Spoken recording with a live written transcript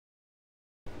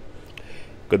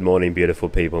Good morning, beautiful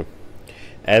people.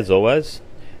 As always,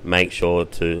 make sure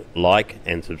to like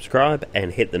and subscribe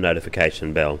and hit the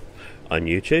notification bell on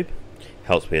YouTube.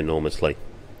 Helps me enormously.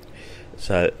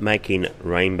 So, making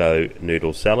rainbow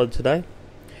noodle salad today.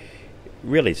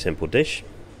 Really simple dish.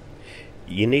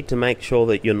 You need to make sure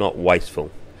that you're not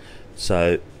wasteful.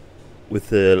 So, with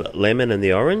the lemon and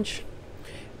the orange,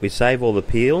 we save all the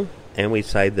peel and we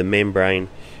save the membrane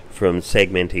from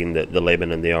segmenting the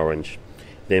lemon and the orange.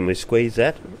 Then we squeeze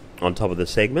that on top of the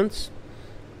segments.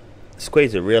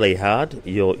 Squeeze it really hard.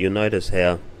 You'll notice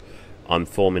how I'm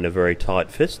forming a very tight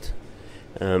fist.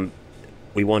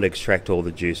 We want to extract all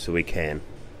the juice that we can.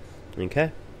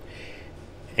 Okay?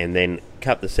 And then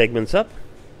cut the segments up.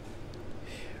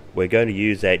 We're going to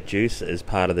use that juice as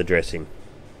part of the dressing.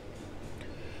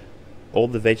 All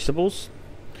the vegetables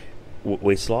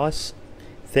we slice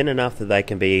thin enough that they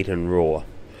can be eaten raw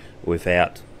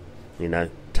without,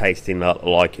 tasting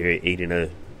like you're eating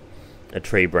a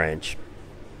tree branch.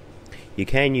 You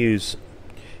can use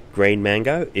green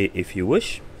mango if you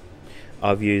wish.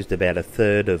 I've used about a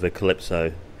third of a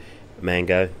Calypso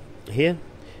mango here.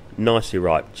 Nicely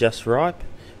ripe, just ripe,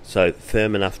 so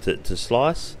firm enough to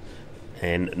slice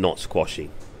and not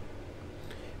squashy.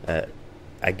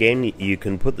 Again, you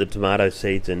can put the tomato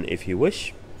seeds in if you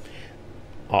wish.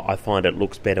 I find it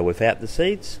looks better without the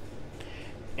seeds,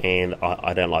 and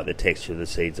I don't like the texture of the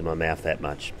seeds in my mouth that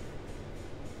much.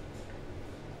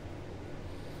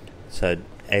 So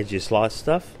as you slice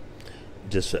stuff,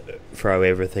 just throw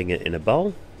everything in a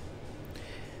bowl.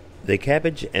 The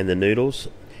cabbage and the noodles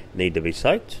need to be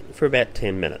soaked for about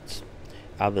 10 minutes.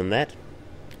 Other than that,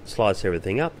 slice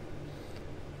everything up,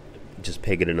 just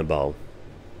peg it in a bowl.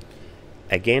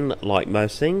 Again, like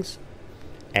most things,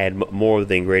 add more of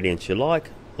the ingredients you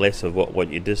like, less of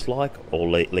what you dislike, or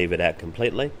leave it out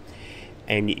completely.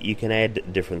 And you can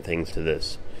add different things to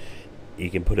this.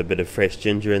 You can put a bit of fresh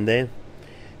ginger in there. You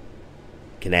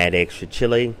can add extra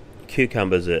chili.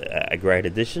 Cucumbers are a great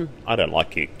addition. I don't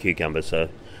like cucumbers, so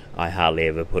I hardly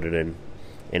ever put it in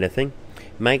anything.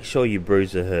 Make sure you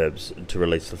bruise the herbs to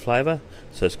release the flavour.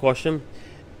 So squash them,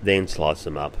 then slice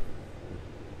them up.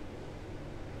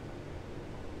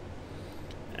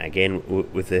 Again,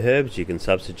 with the herbs, you can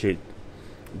substitute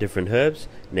different herbs.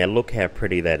 Now look how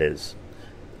pretty that is.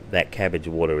 That cabbage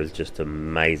water is just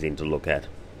amazing to look at.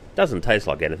 Doesn't taste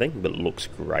like anything, but it looks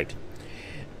great.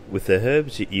 With the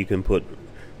herbs, you can put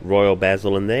royal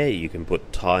basil in there. You can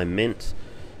put thyme mint,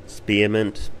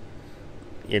 spearmint.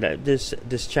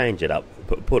 Just change it up.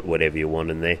 Put whatever you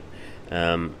want in there.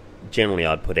 Generally,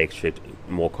 I'd put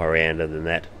more coriander than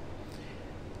that.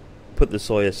 Put the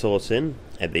soya sauce in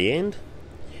at the end.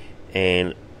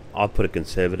 And I've put a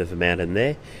conservative amount in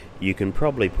there. You can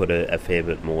probably put a fair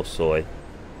bit more soy.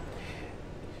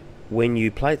 When you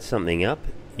plate something up,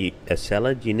 a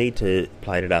salad, you need to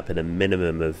plate it up in a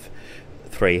minimum of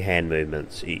 3 hand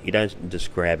movements. You don't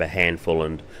just grab a handful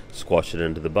and squash it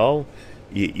into the bowl.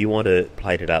 You want to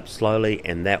plate it up slowly,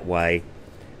 and that way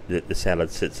the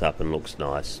salad sits up and looks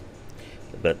nice.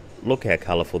 But look how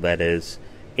colourful that is.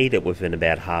 Eat it within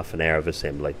about half an hour of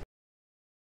assembly.